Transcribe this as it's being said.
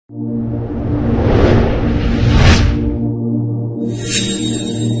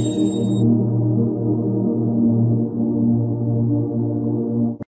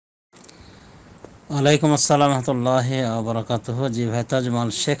ওয়ালাইকুম আসসালাম রহমতুল্লাহি ওয়া বারাকাতুহু। জি ভাই তাজমল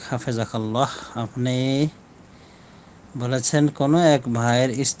শেখ হাফেজাকাল্লাহ, আপনি বলেছেন কোনো এক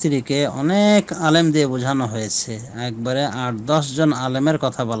ভাইয়ের স্ত্রীকে অনেক আলেম দিয়ে বোঝানো হয়েছে, একবারে 8-10 জন আলেমের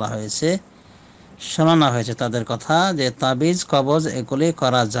কথা বলা হয়েছে, শোনানো হয়েছে তাদের কথা যে তাবিজ কবজ এগুলি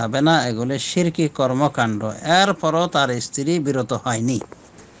করা যাবে না, এগুলি শিরকি কর্মকাণ্ড। এরপরও তার স্ত্রী বিরত হয়নি,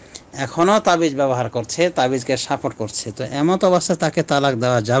 এখনও তাবিজ ব্যবহার করছে, তাবিজকে সাপোর্ট করছে। তো এমত অবস্থায় তাকে তালাক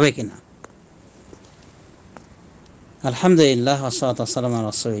দেওয়া যাবে কিনা? আলহামদুলিল্লাহ ওয়াসসালাতু ওয়াসসালামু আলা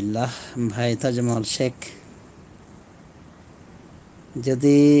রাসূলিল্লাহ। ভাই তাজমল শেখ,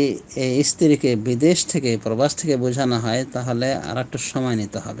 যদি এই স্ত্রীকে বিদেশ থেকে প্রবাস থেকে বোঝানো হয় তাহলে আর একটু সময়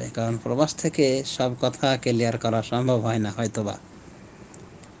নিতে হবে, কারণ প্রবাস থেকে সব কথা ক্লিয়ার করা সম্ভব হয় না হয়তোবা।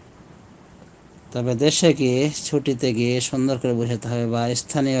 তবে দেশে গিয়ে ছুটিতে গিয়ে সুন্দর করে বোঝাতে হবে, বা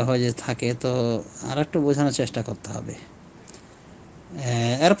স্থানীয় হয়ে যে থাকে তো আর একটু বোঝানোর চেষ্টা করতে হবে।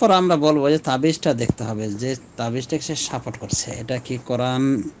 এরপর আমরা বলবো যে তাবিজটা দেখতে হবে যে তাবিজটাকে সে সাপোর্ট করছে, এটা কি কোরআন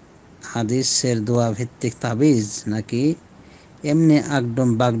হাদিসের দোয়া ভিত্তিক তাবিজ, নাকি এমনি আগডম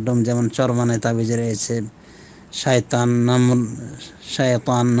বাগডম, যেমন চরমানে তাবিজে রয়েছে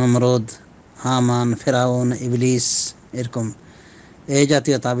শায়তান নমরুদ, হামান, ফেরাউন, ইবলিস, এরকম এই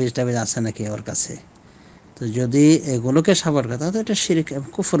জাতীয় তাবিজ টাবিজ আছে নাকি ওর কাছে। তো যদি এগুলোকে সাপোর্ট করে তাহলে এটা শিরক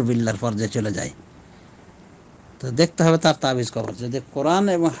কুফর বিল্লাহর পর্যায়ে চলে যায়। তো দেখতে হবে তার তাবিজ কবজ যদি কোরআন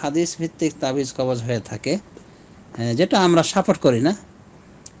এবং হাদিস ভিত্তিক তাবিজ কবজ হয়ে থাকে, যেটা আমরা সাপোর্ট করি না,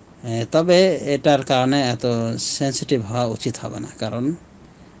 তবে এটার কারণে এত সেন্সিটিভ হওয়া উচিত হবে না। কারণ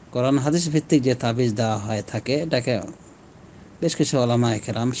কোরআন হাদিস ভিত্তিক যে তাবিজ দেওয়া হয়ে থাকে এটাকে বেশ কিছু ওলামায়ে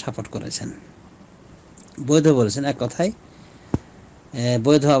কেরাম সাপোর্ট করেছেন, বৈধ বলেছেন। এক কথায়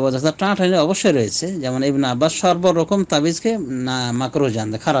বৈধ অবস্থা টানাটানি অবশ্যই রয়েছে। যেমন ইবনে আব্বাস সর্বরকম তাবিজকে না মাকরুহ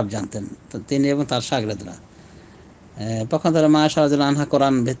জানতেন, খারাপ জানতেন, তো তিনি এবং তার শাগরেদরা। পক্ষান্তরে মা আয়েশা রাদিয়াল্লাহু আনহা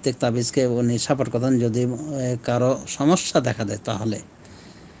কোরআন ভিত্তিক তাবিজকে উনি সাপোর্ট করতেন যদি কারো সমস্যা দেখা দেয় তাহলে।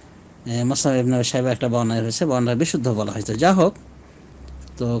 মুসনাদ ইবনে আবি শাইবা একটা বর্ণনা হয়েছে, বর্ণনা বিশুদ্ধ বলা হয়েছে। যা হোক,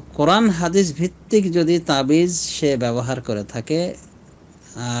 তো কোরআন হাদিস ভিত্তিক যদি তাবিজ সে ব্যবহার করে থাকে,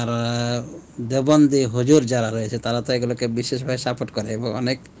 আর দেবন্দি হুজুর যারা রয়েছে তারা তো এগুলোকে বিশেষভাবে সাপোর্ট করে এবং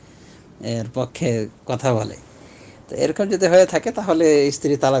অনেক এর পক্ষে কথা বলে, তো এরকম যদি হয়ে থাকে তাহলে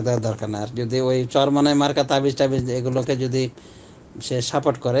স্ত্রী তালাক দেওয়ার দরকার না। আর যদি ওই চরমানায় মার্কা তাবিজ টাবিজ এগুলোকে যদি সে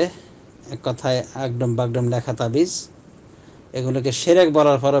সাপোর্ট করে, এক কথায় আগডম বাগডম লেখা তাবিজ, এগুলোকে শিরক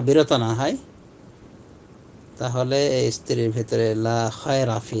বলার পরও বিরত না হয়, তাহলে এই স্ত্রীর ভিতরে লা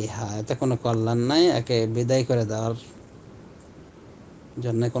খায়রা ফিহা, এতে কোনো কল্যাণ নাই, একে বিদায় করে দেওয়ার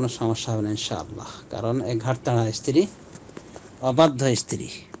জন্য কোনো সমস্যা হবে না ইনশাআল্লাহ। কারণ এই ঘাটতাড়া স্ত্রী, অবাধ্য স্ত্রী।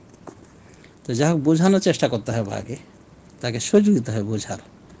 তো যাই হোক, বোঝানোর চেষ্টা করতে হবে আগে, তাকে সুযোগ দিতে হবে বোঝার,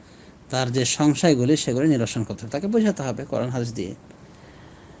 তার যে সংশয়গুলি সেগুলি নিরসন করতে হবে, তাকে বোঝাতে হবে কোরআন হাদিস দিয়ে।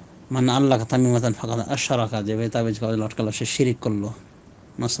 মানে আল্লাহ তামিমাতান ফাকাদ আশরাকা, যে তাবিজ কবজ লটকালো সে শিরিক করলো,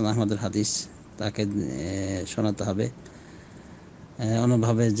 মুসনাদ আহমদের হাদিস, তাকে শোনাতে হবে।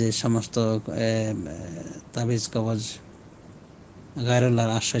 অনুভাবে যে সমস্ত তাবিজ কবজ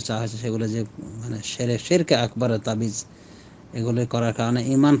গায়রুল্লাহর আশ্রয় চাওয়া হয়েছে সেগুলো যে মানে শিরকে আকবরের তাবিজ, এগুলো করার কারণে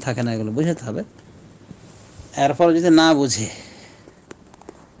ঈমান থাকে না, এগুলো বোঝাতে হবে। এরপর যদি না বুঝে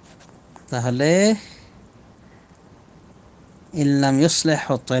তাহলে ইল্লাম ইউসলিহ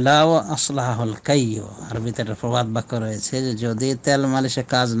তিলাও আসলাহুল কাইয়্যু, আরবিতে একটা প্রবাদ বাক্য রয়েছে যে যদি তেল মালিশে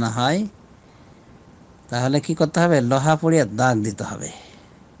কাজ না হয় তাহলে কি করতে হবে? লোহা পুড়িয়ে দাগ দিতে হবে।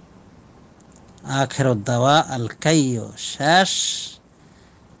 আখিরুদ দাওয়া আল কাইয়্যু, শেষ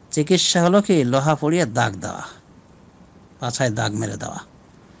চিকিৎসা হলো কি? লোহা পুড়িয়ে দাগ দেওয়া, পাছায় দাগ মেরে দেওয়া।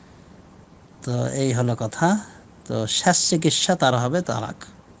 তো এই হলো কথা। তো শেষ চিকিৎসা তার হবে তালাক।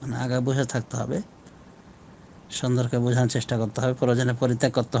 মানে আগে বুঝে থাকতে হবে, সুন্দরকে বোঝানোর চেষ্টা করতে হবে, প্রয়োজনে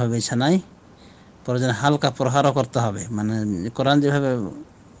পরিত্যাগ করতে হবে বিছানায়, প্রয়োজনে হালকা প্রহারও করতে হবে। মানে কোরআন যেভাবে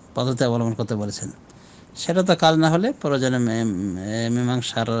পদ্ধতি অবলম্বন করতে বলেছেন সেটা তো কাজ না হলে প্রয়োজনে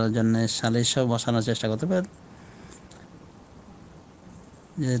মীমাংসার জন্য সালিশও বসানোর চেষ্টা করতে হবে,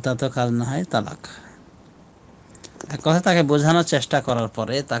 যদি তাতে কাজ না হয় তালাক। এক কথা, তাকে বোঝানোর চেষ্টা করার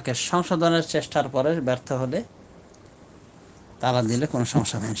পরে, তাকে সংশোধনের চেষ্টার পরে ব্যর্থ হলে তালাক দিলে কোনো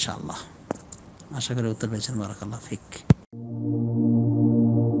সমস্যা নেই ইনশাআল্লাহ। আশা করি উত্তর পেয়েছেন। বারাকাল্লাহ ফিক।